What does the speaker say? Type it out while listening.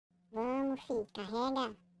Vamos, filho,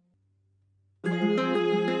 carrega.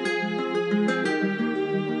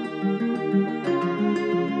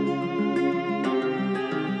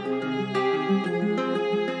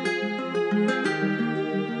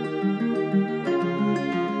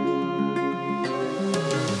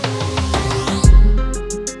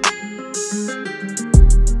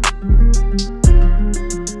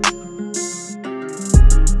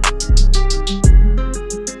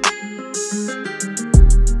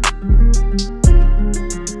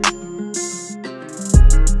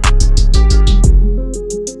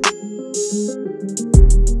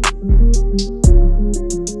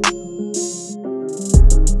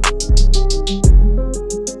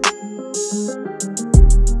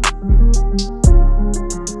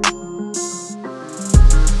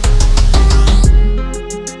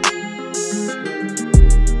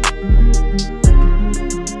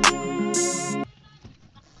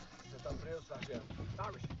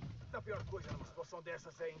 A pior coisa numa situação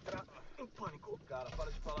dessas é entrar em pânico. Cara,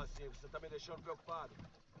 para de falar assim, você tá me deixando preocupado.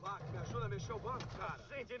 Mac, me ajuda a mexer o banco, cara.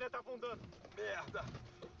 A gente ainda tá afundando. Merda.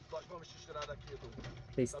 Nós vamos te tirar daqui, Du.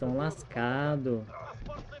 Vocês estão lascados. As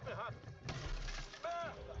portas estão emperradas.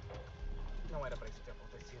 Merda. Não era pra isso ter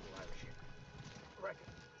acontecido, Irish. Racket,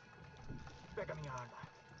 pega minha arma.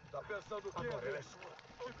 Tá pensando o quê? Agora ela é sua.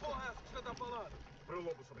 Que porra é essa que você tá falando? Pro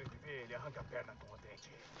lobo sobreviver, ele arranca a perna com o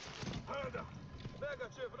dente. Anda!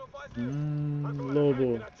 Negativo, não faz isso! Agora,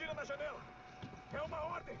 lobo. Hacker, atira na janela! É uma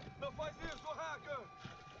ordem! Não faz isso, Hacker!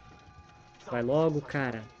 Vai logo,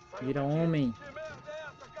 cara. Vira homem. Que merda é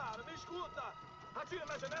essa, cara? Me escuta! Atira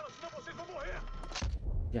na janela, senão vocês vão morrer!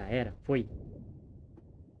 Já era, foi.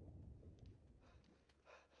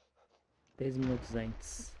 3 minutos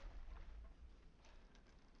antes.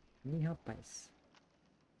 Ih, rapaz.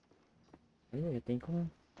 Aí, já tem como...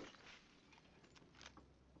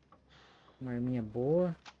 Uma arminha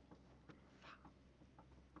boa.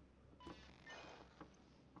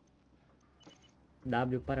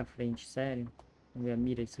 W para frente, sério. Vamos ver a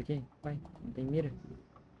mira isso aqui. Vai, não tem mira?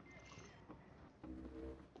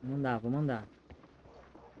 Vou mandar, vou mandar.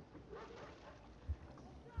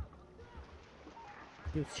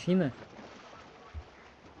 E China?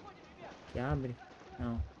 Que abre?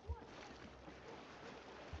 Não.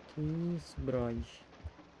 Que isso, brode.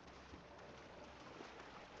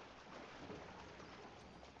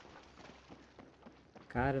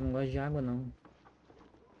 Cara, eu não gosto de água, não.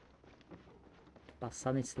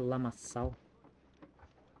 Passar nesse lamaçal.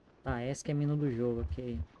 Tá, essa que é a menu do jogo,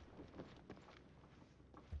 ok.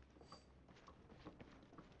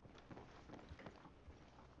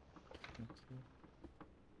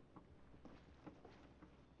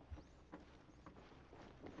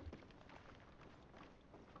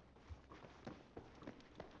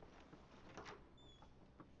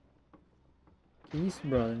 Que isso,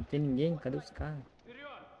 brother? Não tem ninguém? Cadê os caras?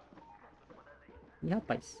 Ih,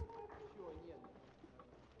 rapaz.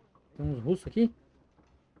 Tem uns russos aqui?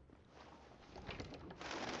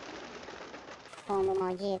 Pombo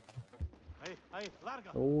maldito. Aí,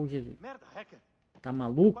 larga! Ô, Jesus. Merda, Hacker! Tá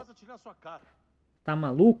maluco? Quase atirei na sua cara. Tá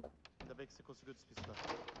maluco? Ainda bem que você conseguiu despistar.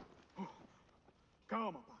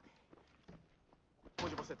 Calma, Pac.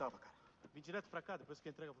 Onde você tava, cara? Vim direto pra cá, depois que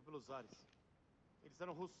a entrega foi pelos ares. Eles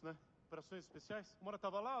eram russos, né? Operações especiais? Uma hora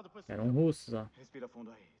tava lá, depois... Eram russos, ó. Respira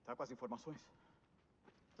fundo aí. Tá com as informações?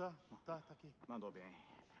 Tá aqui. Mandou bem.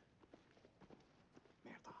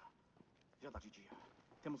 Merda. Já tá de dia.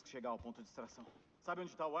 Temos que chegar ao ponto de extração. Sabe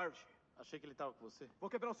onde tá o Irish? Achei que ele tava com você. Vou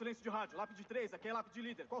quebrar o silêncio de rádio. Lápide 3, aqui é lápide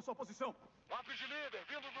líder. Qual a sua posição? Lápide líder,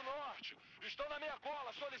 vindo do norte. Estão na minha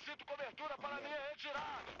cola. Solicito cobertura para a minha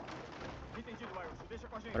retirada. Entendido, Irish. Deixa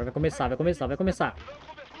com a gente. Agora vai começar, vai começar, vai começar.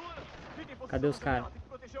 Cadê os caras? Tem que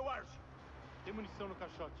proteger o Irish. Tem munição no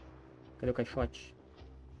caixote. Cadê o caixote?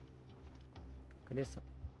 Cadê essa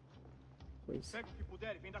coisa? Pega o que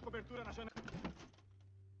puder e vem dar cobertura na janela.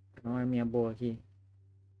 Pegar uma arminha boa aqui.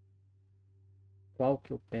 Qual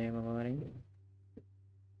que eu pego agora, hein?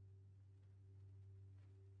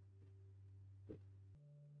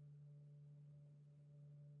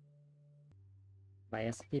 Vai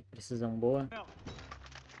essa aqui, precisão boa.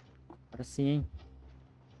 Agora sim, hein?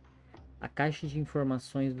 A caixa de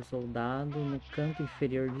informações do soldado no canto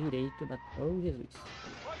inferior direito da... Oh, Jesus.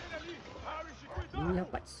 Ih,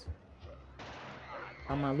 rapaz.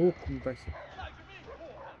 Tá maluco, meu parceiro?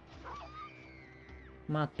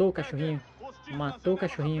 Matou o cachorrinho. Matou o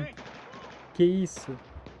cachorrinho. Que isso?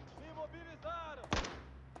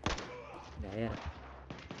 Já era.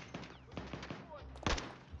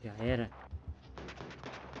 Já era.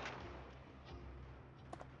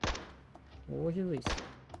 Ô, Jesus.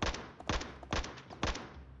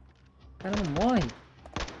 O cara não morre.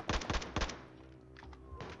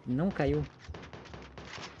 Não caiu.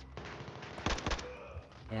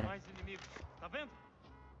 Era. Mais inimigos, tá vendo?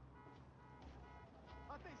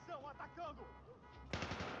 Atenção, atacando!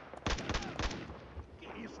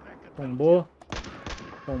 Que isso, né? Tombou.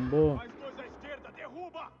 Tombou. Mais dois à esquerda,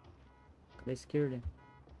 derruba! Cadê a esquerda?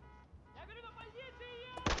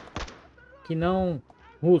 Que não,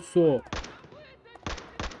 russo.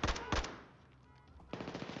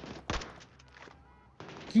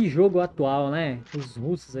 Que jogo atual, né? Os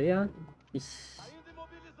russos aí, ó. Ixi. Ainda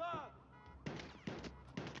imobilizado!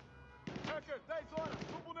 Hacker, 10 horas,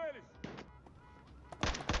 subo neles!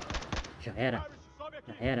 Já era. Irish, sobe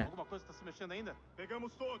aqui! Já era. Alguma coisa tá se mexendo ainda?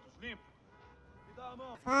 Pegamos todos, limpo. Me dá a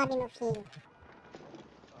mão. Sobe, meu filho.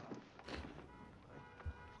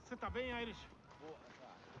 Você tá bem, Irish? Porra,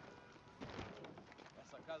 cara.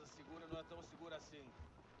 Essa casa segura não é tão segura assim.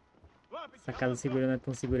 Lápide, Essa casa avança. segura não é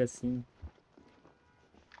tão segura assim.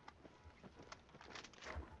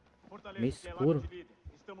 Fortaleza, Meio que é escuro. lápide líder.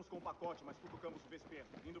 Estamos com o pacote, mas cutucamos o vespeiro.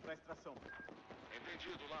 Indo pra extração.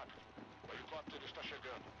 Entendido, Lápide. O helicóptero está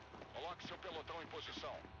chegando. Coloque seu pelotão em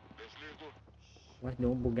posição. Desligo. Ué,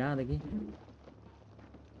 deu uma bugada aqui.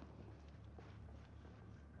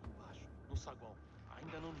 Embaixo, no saguão.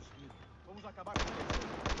 Ainda não nos viram. Vamos acabar com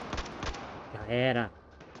eles. Já era.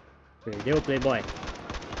 Perdeu o Playboy.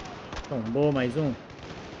 Tombou mais um.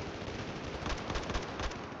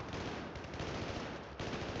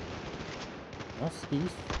 Nossa, que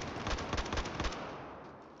isso?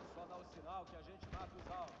 Só dá o sinal que a gente mata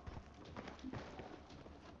os alvos.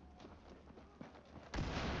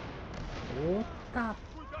 Eita,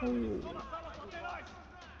 Cuidado, eles estão nas salas laterais.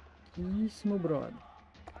 que isso, meu brother.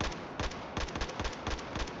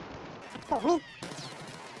 Sou ruim.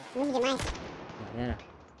 Ruim demais. Já era.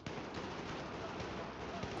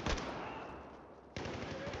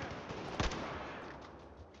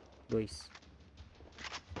 Dois.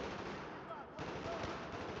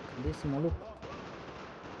 Cadê esse maluco?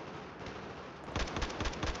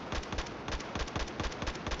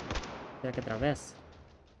 Será que atravessa?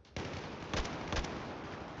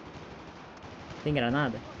 Tem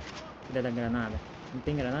granada? Cadê da granada? Não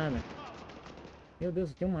tem granada? Meu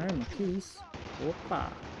Deus, tem uma arma. Que isso?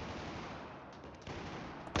 Opa!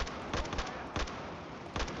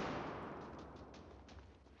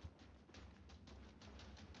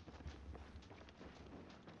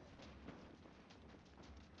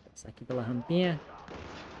 Passar aqui pela rampinha.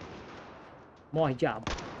 Morre, diabo.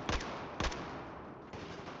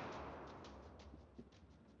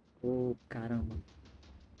 Ô, caramba.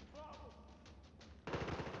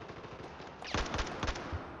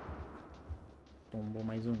 Tombou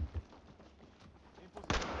mais um.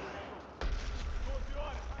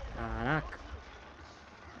 Caraca.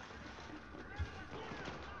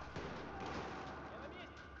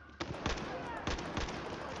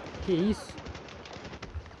 Que isso?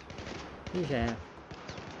 E já era.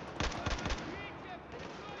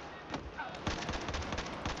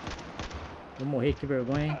 Vou morrer, que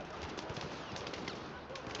vergonha, hein?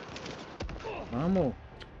 Vamos.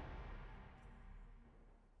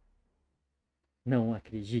 Não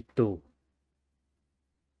acredito.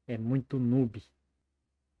 É muito noob.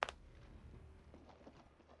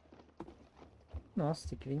 Nossa,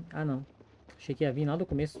 tem que vir. Ah, não. Achei que ia vir lá do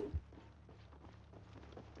começo.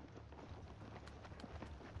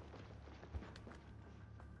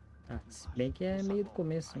 Ah, se bem que é meio do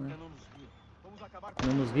começo, né? Ainda não nos viram. Vamos acabar com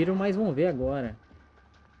Não nos viram, mas vão ver agora.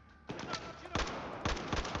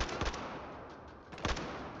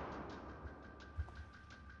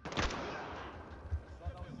 Só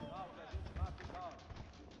dá o sinal que a gente mata os alvos.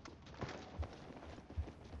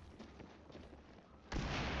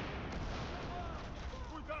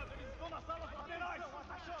 Cuidado, eles estão nas salas laterais.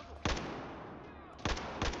 Atacando.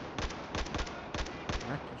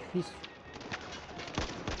 Ah, que difícil.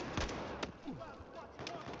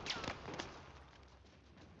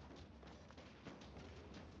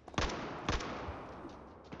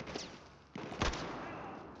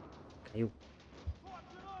 Caiu.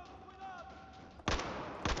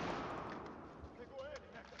 Pegou ele,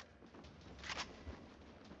 Hacker.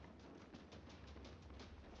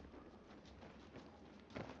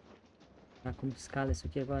 Ah, como escala isso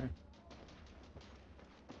aqui agora?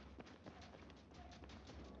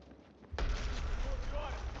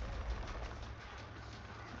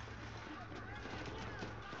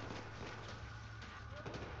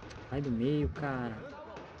 Sai do meio, cara.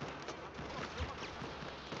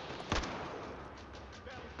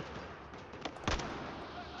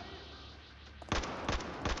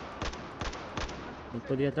 Ele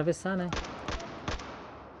poderia atravessar, né?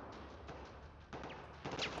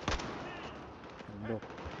 Bom.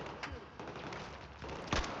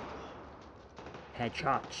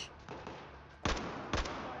 Headshot.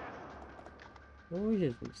 Ô,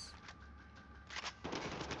 Jesus.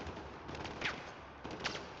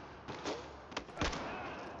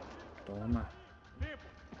 Toma. Limpo.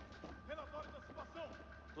 Relatório da situação.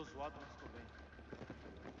 Tô zoado, mas tô bem.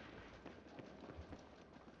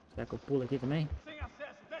 Será que eu pulo aqui também? Sem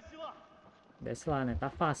acesso, desce lá. Desce lá, né?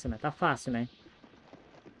 Tá fácil, né? Tá fácil, né?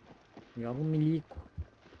 Joga um milico.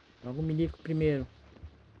 Joga um milico primeiro.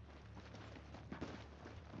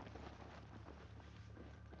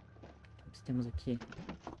 O que nós temos aqui?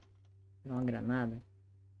 Pegar uma granada.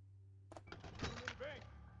 Todo mundo bem?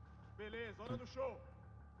 Beleza, hora do show.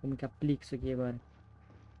 Como que aplica isso aqui agora?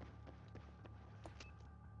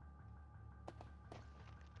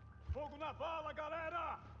 Fogo na bala,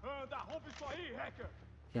 galera! Anda, rompe isso aí, hacker!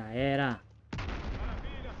 Já era.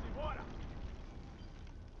 Maravilha, simbora!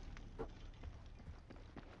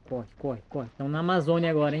 Corre, corre, corre. Estamos na Amazônia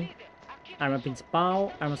agora, hein? Arma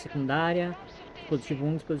principal, arma secundária. Dispositivo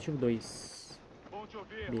 1, dispositivo 2. Bom te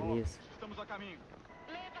ouvir, Beleza. Rob. Estamos a caminho.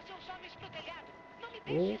 Leva seus homens pro telhado. Não me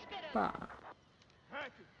deixe esperando. Opa!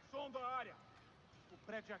 Hack, som da área. O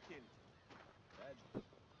prédio é aquele. Prédio?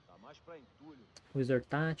 Tá mais pra entulho. Visor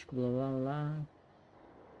tático, blá blá blá.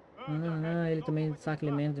 Anda, hack, Ele não também vai destaca te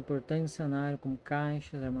usar. elementos importantes no cenário, como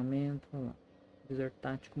caixas, armamento, blá blá. Visor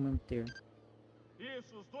tático manter.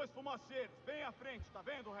 Isso, os dois fumaceiros, bem à frente, tá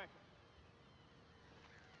vendo, hacker?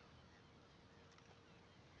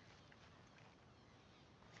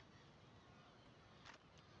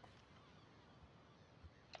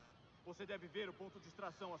 Você deve ver o ponto de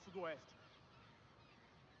extração a sudoeste.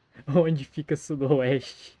 Onde fica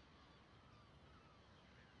sudoeste?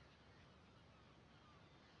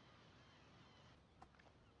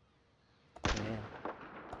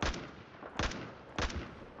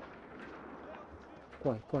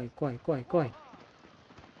 Corre, corre, corre, corre, corre.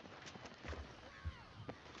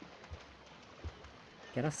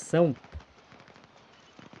 Quero ação.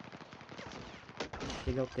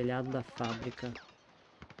 Chega ao telhado da fábrica.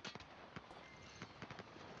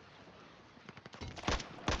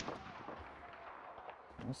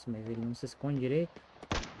 Nossa, mas ele não se esconde direito.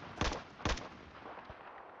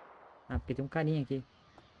 Ah, porque tem um carinha aqui.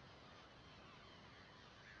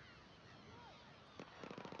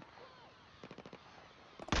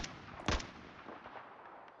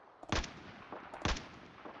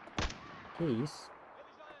 Que isso?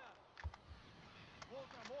 Ele já era.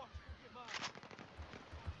 Outra morte confirmada.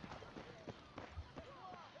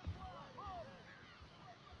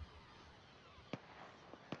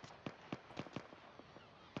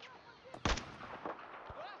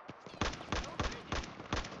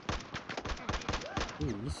 Que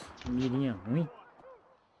isso? Mirinha ruim.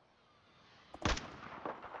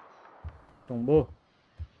 Tombou.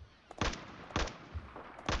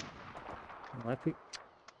 Não vai fugir.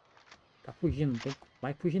 Tá fugindo, não tem.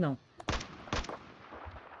 Vai fugir não.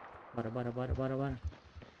 Bora, bora, bora, bora, bora.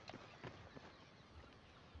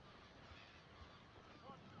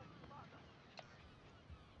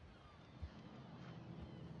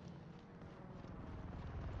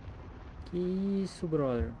 Que isso,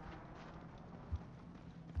 brother?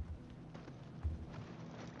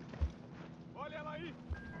 Olha ela aí.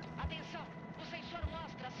 Atenção, o sensor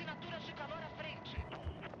mostra assinaturas de calor à frente.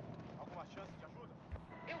 Alguma chance de ajuda?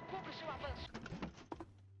 Eu cubro seu avanço.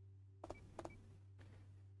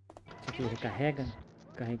 Isso aqui recarrega?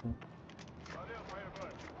 Carregou. Valeu,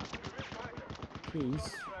 Firebird. Serviço, hacker. Que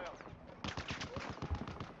isso? Pra ela.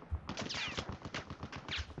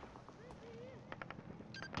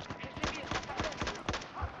 Recebi essa tarefa.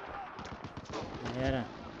 Era.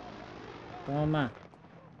 Toma.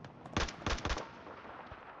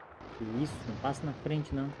 Que isso? Não passa na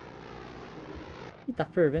frente, não. Ih, tá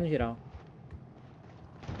fervendo geral.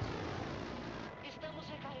 Estamos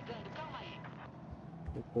recarregando, calma aí.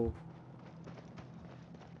 O povo.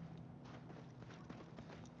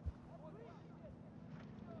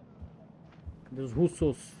 Cadê os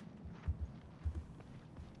russos?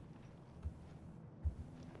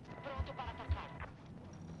 Pronto para atacar.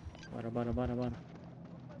 Bora, bora, bora, bora.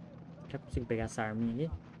 Já consigo pegar essa arminha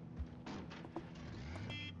aqui?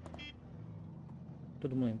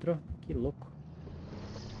 Todo mundo entrou? Que louco.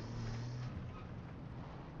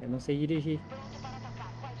 Eu não sei dirigir. Pronto para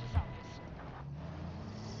atacar. Quais os alvos?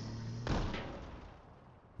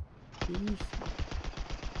 Que isso?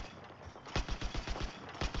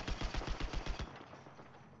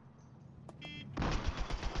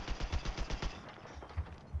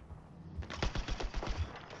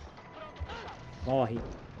 Morre.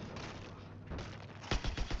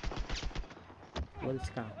 Olha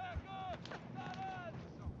esse carro.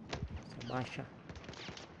 Se abaixa.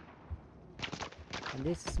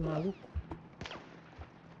 Cadê esse maluco?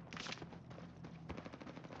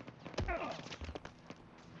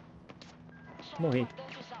 Morri.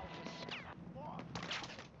 Guardando os alvos.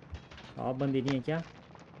 Ó a bandeirinha aqui, ó.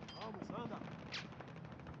 Vamos, anda.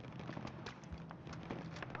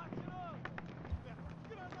 Atirando.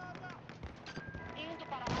 Granada. Indo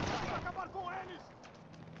para a batalha. Acabar com eles.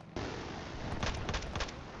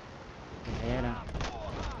 Era.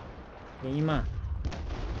 Queima.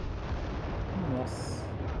 Nossa.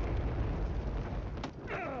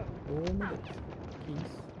 Oh, meu Deus. Que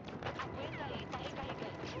isso? Aguenta aí, tá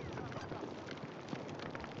recarregando.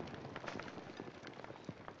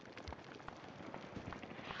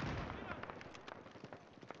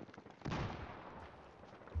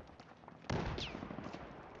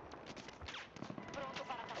 Pronto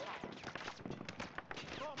para atacar.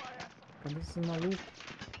 Toma essa. Cadê esse maluco?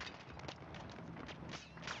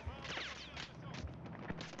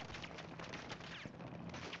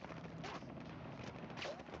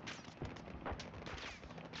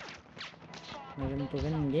 Mas eu não tô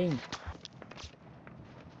vendo ninguém.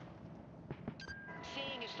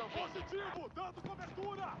 Sim, estou vendo. Positivo, dando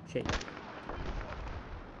cobertura. Cheio.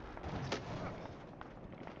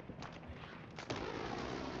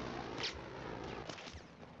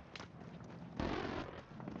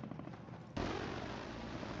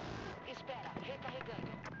 Espera,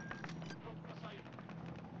 recarregando. Pronto pra sair.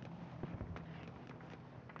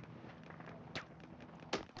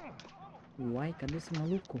 Uai, cadê esse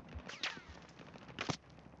maluco?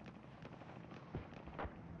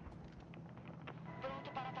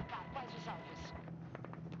 Pronto para atacar. Quais os alvos?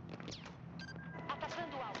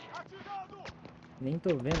 Atacando o alvo. Atirando. Nem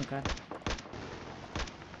tô vendo, cara.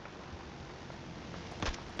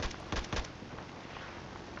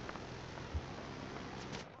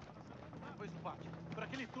 Pois bate. Para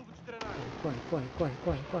aquele tubo de drenagem. Corre, corre, corre,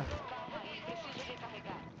 corre, corre. Calma aí, preciso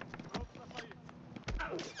recarregar. Pronto pra sair.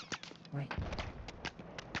 Vai.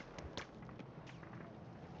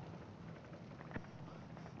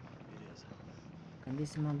 Beleza. Cadê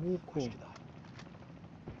esse maluco? Acho que dá.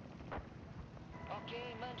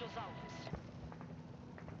 Ok, mande os alvos.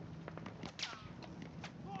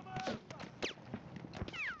 Toma essa.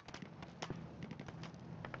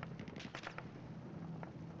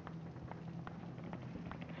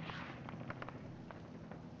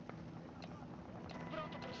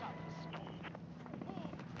 Pronto para os alvos.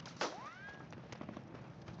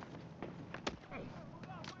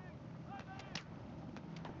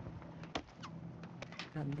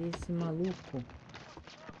 Cadê esse maluco?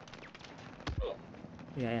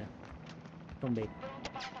 Já era. Tombei.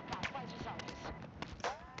 Pronto para atacar. Quais os alvos?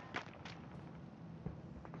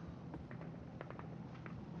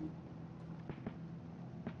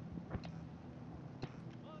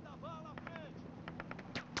 Manda bala à frente.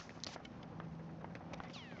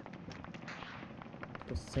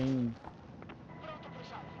 Tô sem Pronto para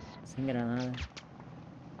os alvos. sem granada.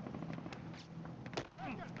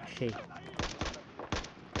 Achei.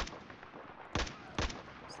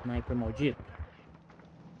 Sniper maldito.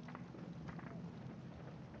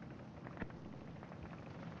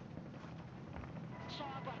 Só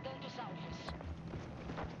aguardando os alvos.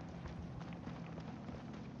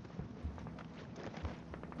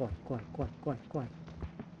 Corre, corre, corre, corre, corre.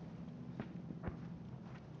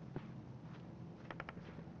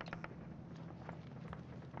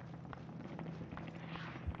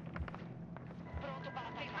 Pronto para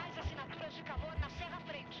atacar. Tem mais assinaturas de calor na serra à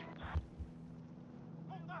frente.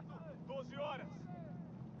 Contato. 12 horas.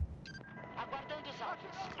 Aguardando os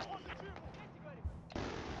alvos. Positivo.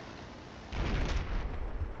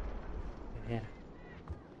 Já era.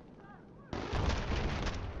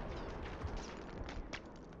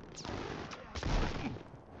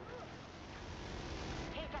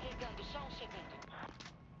 Recarregando, só um segundo.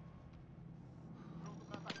 Pronto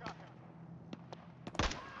pra atacar.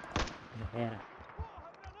 Já era.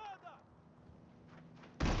 Porra, granada.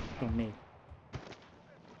 Tomei.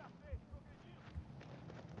 Cobertura feita. Progredindo.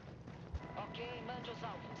 Ok, mande os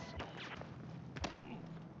alvos.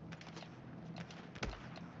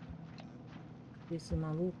 Cadê esse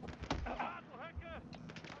maluco? Cuidado, hacker.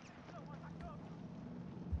 Estão atacando.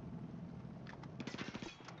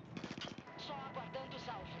 Só aguardando os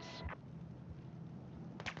alvos.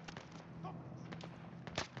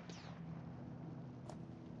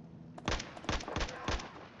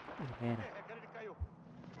 Já era. Hacker, ele caiu.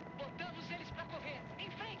 Botamos eles pra correr. Em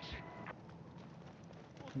frente.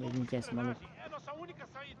 O Como é que tubo de é esse maluco? drenagem é nossa única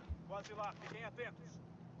saída. Quase lá, fiquem atentos.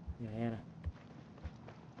 Já era.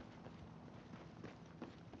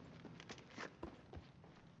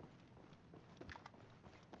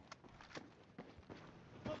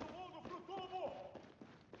 Todo mundo pro tubo!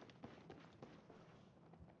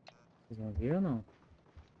 vão vir ou não?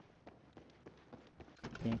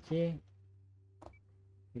 Tem aqui. Vou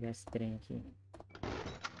pegar esse trem aqui.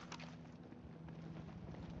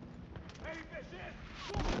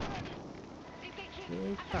 Entendi.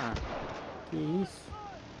 Eita! Que isso?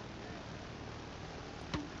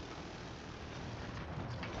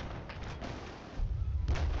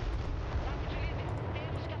 Papo de líder.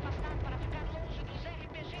 Temos que afastar para ficar longe dos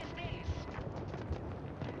RPGs deles.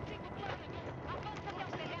 Siga o plano, Edu. Avança até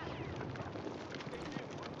o telhado.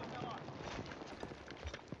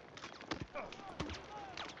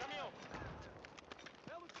 Caminhão!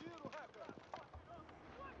 Belo tiro, Hacker!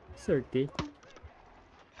 Acertei.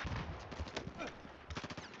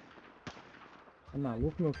 Tá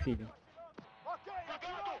maluco, meu filho? Ok,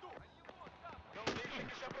 cuidado! Não deixem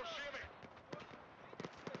que se aproximem!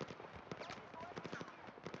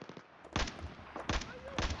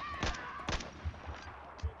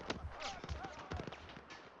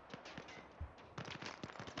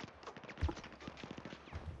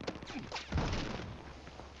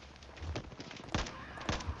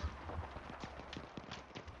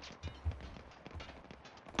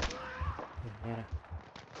 Era.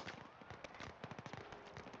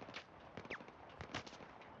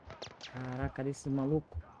 Caraca, cadê esses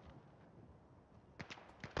malucos?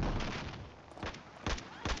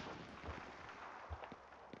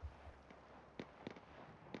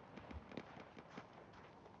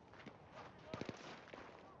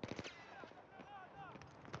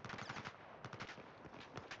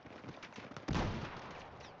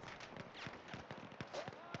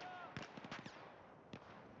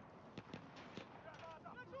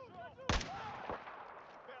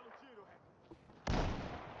 Belo tiro, Hacker!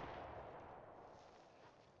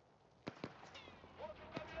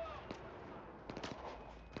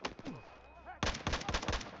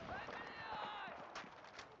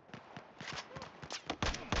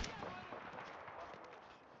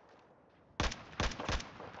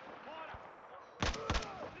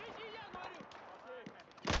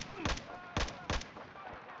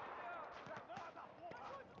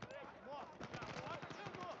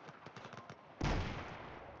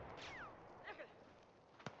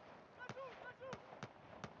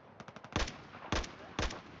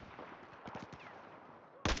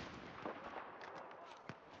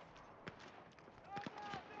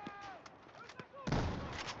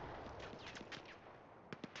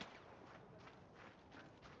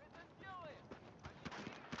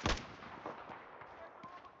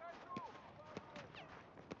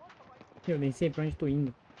 Eu nem sei pra onde tô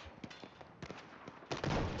indo.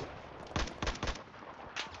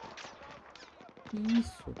 Que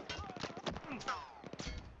isso?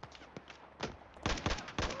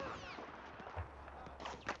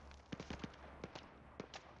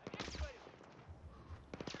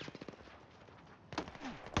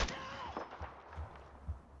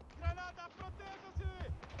 Granada,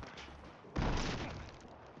 proteja-se!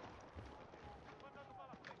 Mandando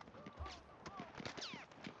bala frente.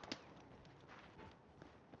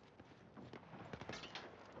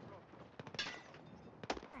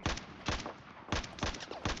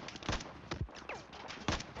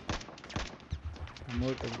 Tá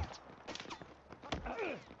morto ali.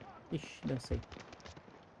 Ixi, dancei.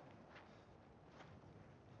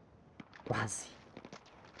 Quase.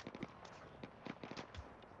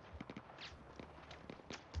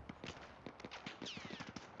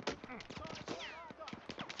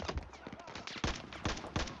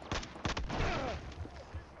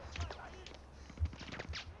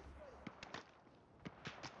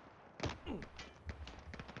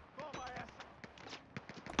 Toma essa!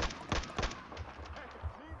 Hacker,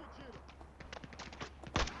 lindo tiro!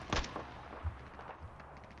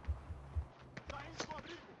 Saindo do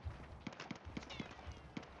abrigo!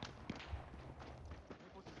 Em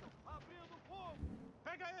posição. Abrindo fogo!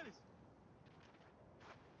 Pega eles!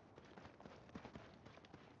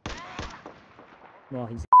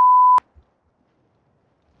 Morre.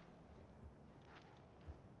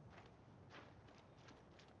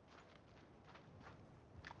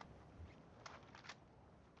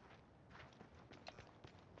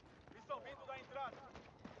 Estão vindo da entrada!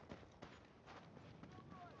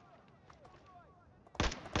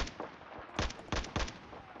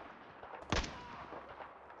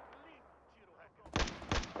 Lindo tiro, Hacker!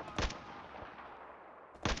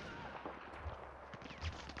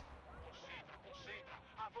 Concentra!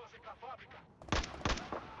 Avancem pra fábrica!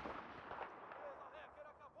 Beleza, Hacker,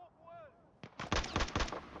 acabou com ele!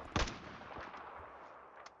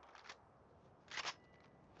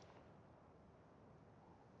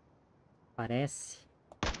 Parece.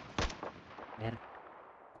 Pera.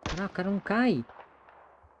 Ah, o cara não cai.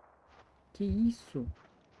 Que isso?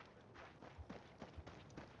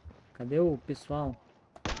 Cadê o pessoal?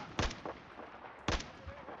 A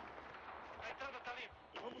entrada tá livre.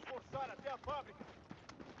 Vamos forçar até a fábrica.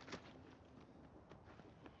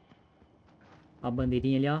 Ó a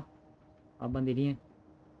bandeirinha ali, ó. Ó a bandeirinha.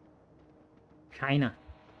 China.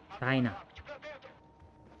 China. Pra dentro.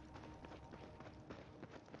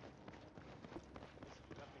 Esse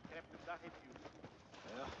lugar decrépito me dá arrepios.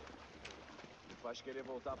 É. Me faz querer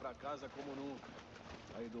voltar pra casa como nunca.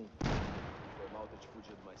 Aí, Dum. Foi mal ter te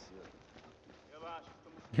fudido mais cedo. Relaxa,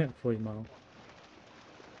 estamos Foi mal.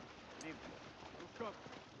 livres. Nos campos.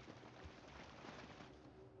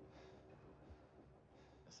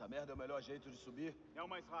 Essa merda é o melhor jeito de subir? É o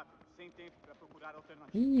mais rápido, sem tempo pra procurar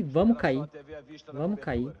alternativas. Ih, vamos Espera só cair. até ver a vista na Vamos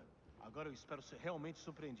cair. cobertura. Agora eu espero ser realmente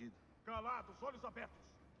surpreendido. Calados, olhos abertos.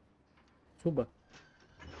 Suba.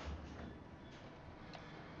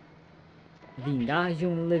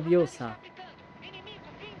 Vingajum Leviosa. Capitão, inimigo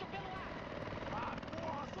vindo pelo ar.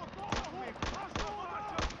 Porra, socorro! Baixa a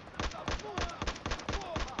marcha!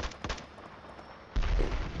 Porra!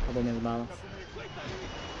 Acabou minhas balas.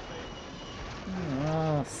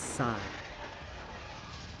 Nossa.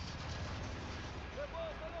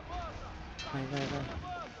 Vai, vai, vai.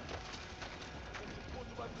 Esse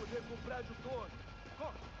puto vai foder com o prédio todo.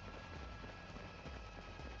 Corre!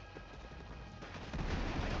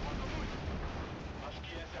 Acho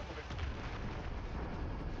que essa é a cobertura.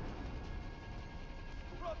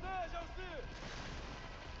 Protejam-se!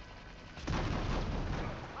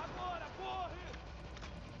 Agora, corre!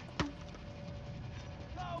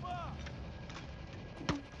 Calma!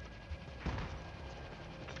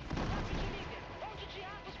 Rápido, líder. Onde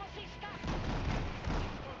diabos você está?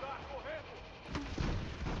 Andar correndo!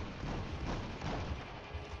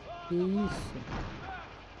 Que isso?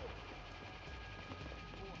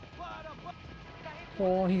 Para!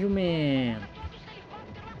 Corre, jumento. Todos no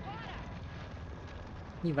helicóptero agora.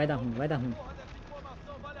 Ih, vai dar ruim, vai dar ruim. Porra dessa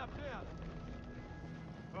informação vale a pena!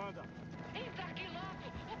 Anda! Entra aqui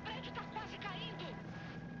logo. O prédio tá quase caindo.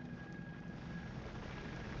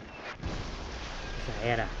 Já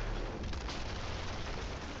era.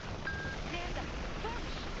 Merda.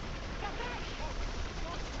 Vamos. Pra trás.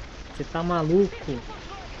 Você tá maluco? Perdeu o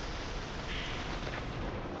controle.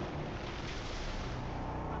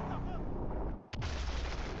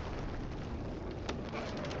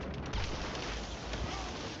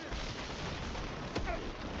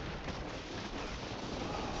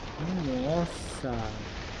 Nossa.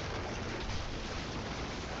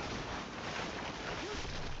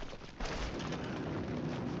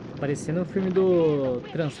 Parecendo o filme do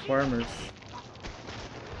Transformers.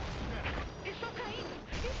 Estou caindo.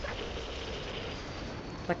 Está...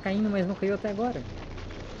 Tá caindo, mas não caiu até agora.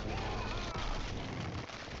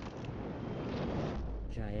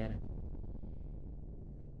 Já era.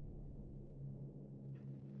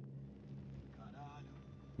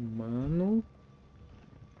 Mano.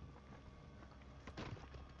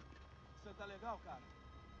 Você tá legal, cara?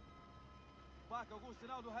 Paca, algum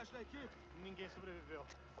sinal do resto da equipe? Ninguém sobreviveu.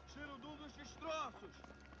 Tira o Doom dos destroços!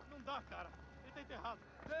 Não dá, cara. Ele tá enterrado.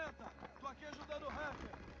 Tenta! Tô aqui ajudando o hacker.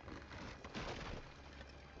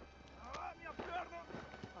 Ah, minha perna!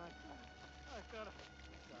 Ai, cara.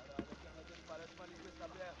 Caralho, a perna dele parece uma linguiça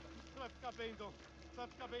aberta. Você vai ficar bem, Dom. Você vai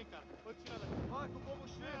ficar bem, cara. Vou te tirar daqui. Vai com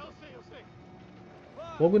combustível. Eu sei.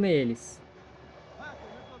 Vai! Fogo neles. Hacker,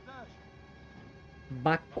 me protege.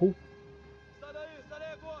 Baku. Sai daí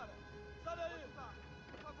agora! Sai daí!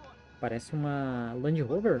 Agora! Parece uma Land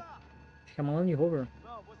Rover. Acho que é uma Land Rover.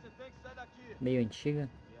 Não, você tem que sair daqui! Meio antiga.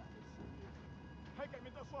 Hacker, me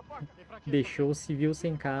dá sua faca! Vem pra aqui! Deixou o civil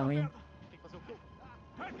sem carro, hein? Tem que fazer o quê?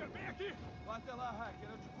 Hacker, vem aqui! Vai até lá, Hacker,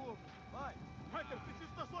 eu te cubro! Vai! Hacker,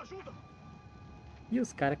 preciso da sua ajuda! E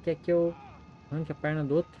os caras querem que eu arranque a perna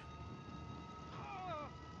do outro.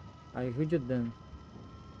 Ajude o dano.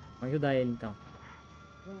 Vamos ajudar ele então.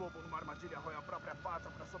 Um lobo numa armadilha rói a própria pata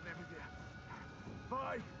pra sobreviver.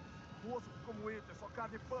 Vai! O osso ficou moído, é só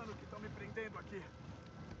carne e pano que estão me prendendo aqui.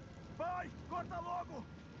 Vai! Corta logo!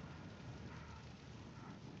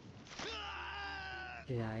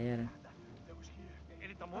 Já era. Temos que ir.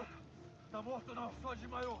 Ele tá morto? Tá morto não, só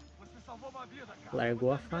desmaiou. Você salvou uma vida, cara.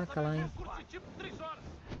 Largou a Você devia faca saber lá, hein? disso. Curti tipo 3 horas.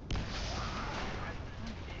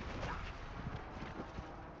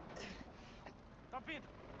 Tá vindo!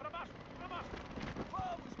 Pra baixo! Pra baixo!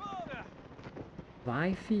 Vamos!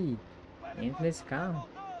 Vai, fi. Entra nesse carro.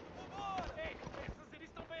 Ei, essas eles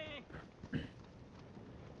estão bem, hein?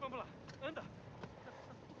 Vamos lá, anda!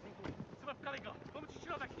 Você vai ficar legal, vamos te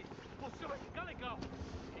tirar daqui! Você vai ficar legal!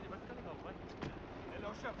 Ele vai ficar legal, vai! Ele é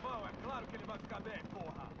o chefão, é claro que ele vai ficar bem,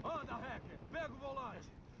 porra! Anda, hacker! Pega o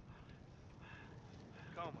volante!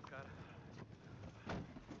 Calma, cara.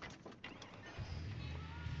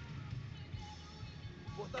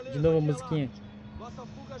 Fortaleza, De novo a aqui é musiquinha. Locke. Nossa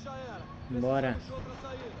fuga já era. Bora. Precisamos de outra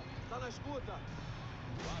saída. Tá na escuta?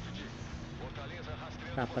 Lafayette, Fortaleza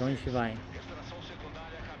rastreando Tá, pra onde vocês. vai? Extração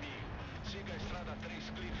secundária a caminho. Siga a estrada 3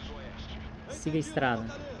 cliques oeste. Siga a estrada.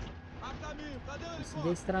 Fortaleza. A caminho. Cadê o Vou seguir a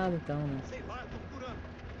helicóptero? estrada então, né? Sei lá, eu tô procurando.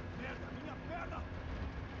 Merda, minha perna.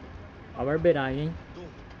 Ó a barbeiragem, hein? Dom,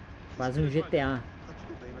 Quase um respira GTA. devagar. Tá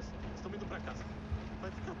tudo bem, mas estamos indo pra casa.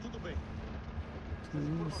 Vai ficar tudo bem. Que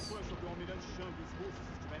isso? sobre o almirante Chang e os russos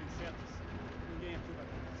estiverem certas, ninguém aqui vai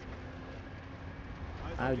pra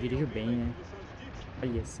casa. Ah, eu dirijo bem, né?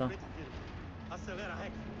 Olha só. Acelera,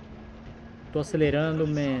 Hack. Tô acelerando,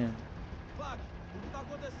 man. Fuck, o que tá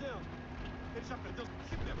acontecendo? Ele já perdeu.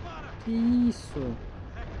 Se prepara. Que isso?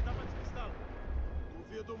 Hack, dá pra despistá-lo.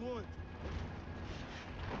 Duvido muito.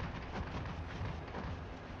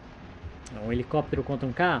 Um helicóptero contra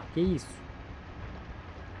um carro? Que isso?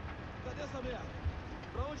 Cadê essa merda?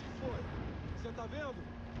 Pra onde que foi? Você tá vendo?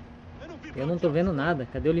 Eu não vi. Eu não tô vendo nada.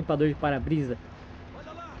 Cadê o limpador de para-brisa?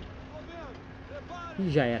 Olha lá, tô vendo. Prepara. Ih,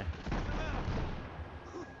 já era.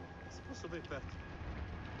 Se passou bem perto.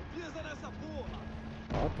 Pisa nessa porra.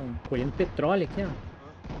 Ó, tão colhendo petróleo aqui, ó.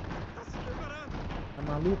 Tá se preparando. Tá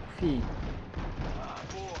maluco, fi? Ah,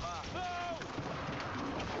 porra.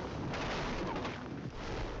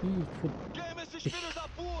 Não! Ih, Queima esses filhos da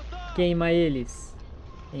puta! queima eles.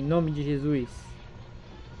 Em nome de Jesus.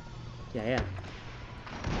 Já era.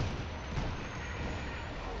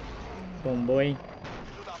 Tombou, hein?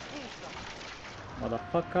 Filho da puta!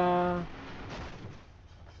 Motherfucker.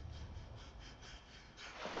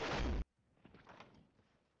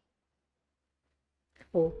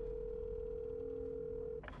 Oh.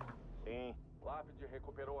 Sim. Lafayette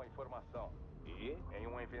recuperou a informação. E? Em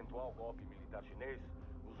um eventual golpe militar chinês,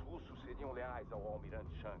 os russos seriam leais ao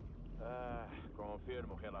almirante Chang. Ah,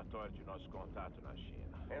 confirma o relatório de nosso contato na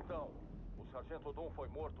China. Então, o sargento Dum foi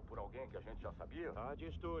morto por alguém que a gente já sabia? Há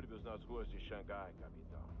distúrbios nas ruas de Xangai,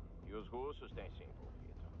 capitão. E os russos têm se envolvido.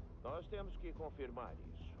 Nós temos que confirmar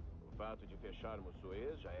isso. O fato de fecharmos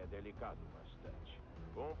Suez já é delicado bastante.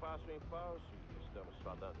 Um passo em falso e estamos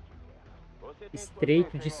falando de guerra. Você tem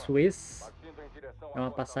Estreito de senhor. Suez. Partindo em direção É uma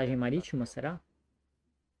à passagem fortaleza. marítima, será?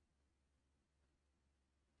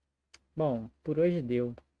 Bom, por hoje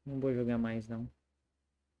deu. Não vou jogar mais, não.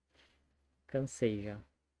 Cansei já.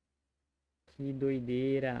 Que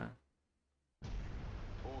doideira.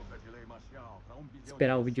 Força de lei marcial pra 1 bilhão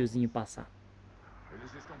Esperar o de videozinho passar. pessoas.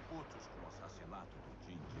 Eles estão putos com o assassinato do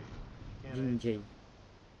Jin Jay. Jinjay.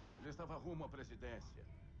 Ele estava rumo à presidência.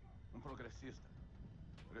 Um progressista.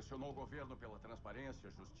 Pressionou o governo pela transparência,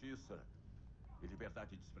 justiça e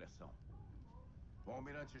liberdade de expressão. O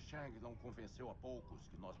almirante Chang não convenceu a poucos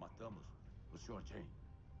que nós matamos o Sr. Jin.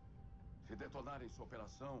 Se detonarem sua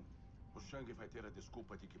operação, o Chang vai ter a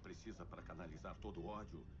desculpa de que precisa para canalizar todo o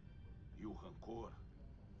ódio e o rancor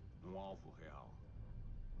num alvo real.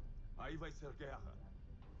 Aí vai ser guerra.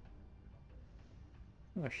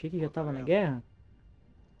 Eu achei que já tava na guerra.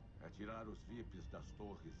 É tirar os VIPs das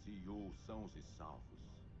torres Ziyu sãos e salvos.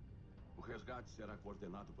 O resgate será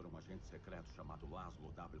coordenado por um agente secreto chamado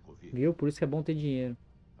Laszlo Dabrikovic. Viu? Por isso que é bom ter dinheiro.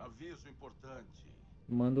 Aviso importante.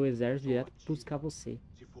 Manda o exército direto buscar você.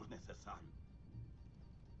 Se for necessário.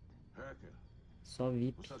 Hacker, Só o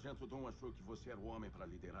VIP. sargento Dum achou que você era o homem para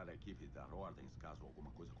liderar a equipe e dar ordens caso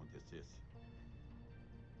alguma coisa acontecesse.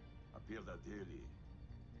 A perda dele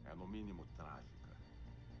é no mínimo trágica.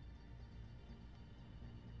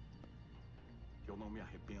 Que eu não me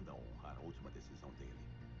arrependa ao honrar a última decisão dele.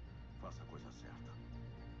 Faça a coisa certa.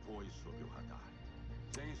 Voe sob o radar.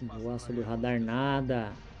 Sem espaço Voar pra sob o erros, radar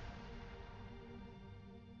nada.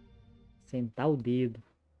 Sentar o dedo.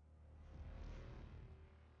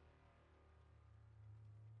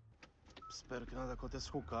 Espero que nada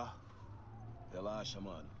aconteça com o carro. Relaxa,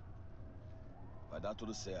 mano. Vai dar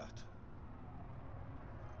tudo certo.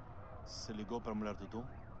 Você ligou pra mulher do Dom?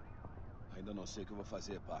 Ainda não sei o que eu vou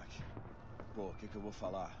fazer, Park. Pô, o que eu vou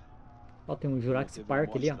falar? Ó, tem um Não Jurassic teve Park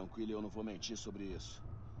uma ali, morte ó. tranquila e eu não vou mentir sobre isso.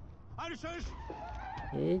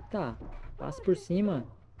 Eita, passa por cima.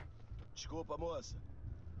 Desculpa, moça.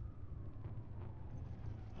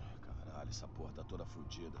 Caralho, essa porra tá toda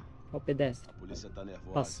fodida. Ó o pedestre. A polícia tá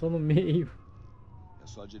nervosa. Passou no meio. É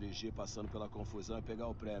só dirigir passando pela confusão e pegar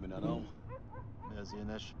o prêmio, né não? Mesinha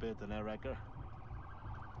na chupeta, né, Wrecker?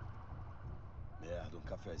 Merda, um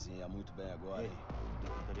cafezinho ia muito bem agora, Ei, hein?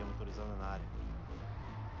 infantaria motorizada na área.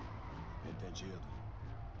 Entendido.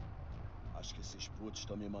 Acho que esses putos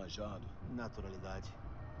estão me manjando. Naturalidade.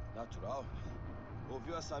 Natural?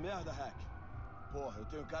 Ouviu essa merda, Hack? Porra, eu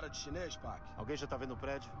tenho cara de chinês, Pac. Alguém já tá vendo o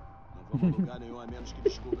prédio? Não vamos a lugar nenhum a menos que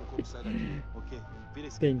descubra como sair daqui. Ok, vira a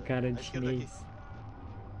esquerda. Tem cara À de esquerda aqui. chinês.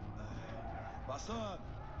 Passando.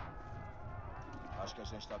 Acho que a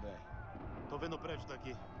gente tá bem. Tô vendo o prédio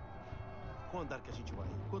daqui. Qual andar que a gente vai?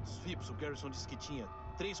 Quantos VIPs o Garrison disse que tinha?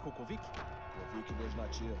 3 com o Kovic? Eu vi que 2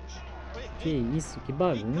 nativos. Que isso, que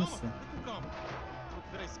bagunça. Calma, com calma. Vou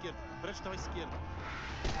virar à esquerda. O prédio tá à esquerda.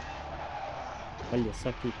 Olha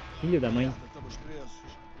só que filho da mãe. Merda, estamos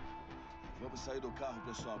presos. Vamos sair do carro,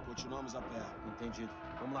 pessoal. Continuamos a pé. Entendido.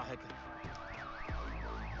 Vamos lá, Hacker.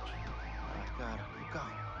 Ah, cara, o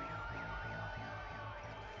carro.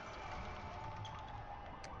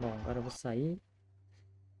 Bom, agora eu vou sair.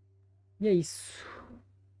 E é isso.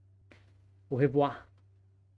 Au revoir.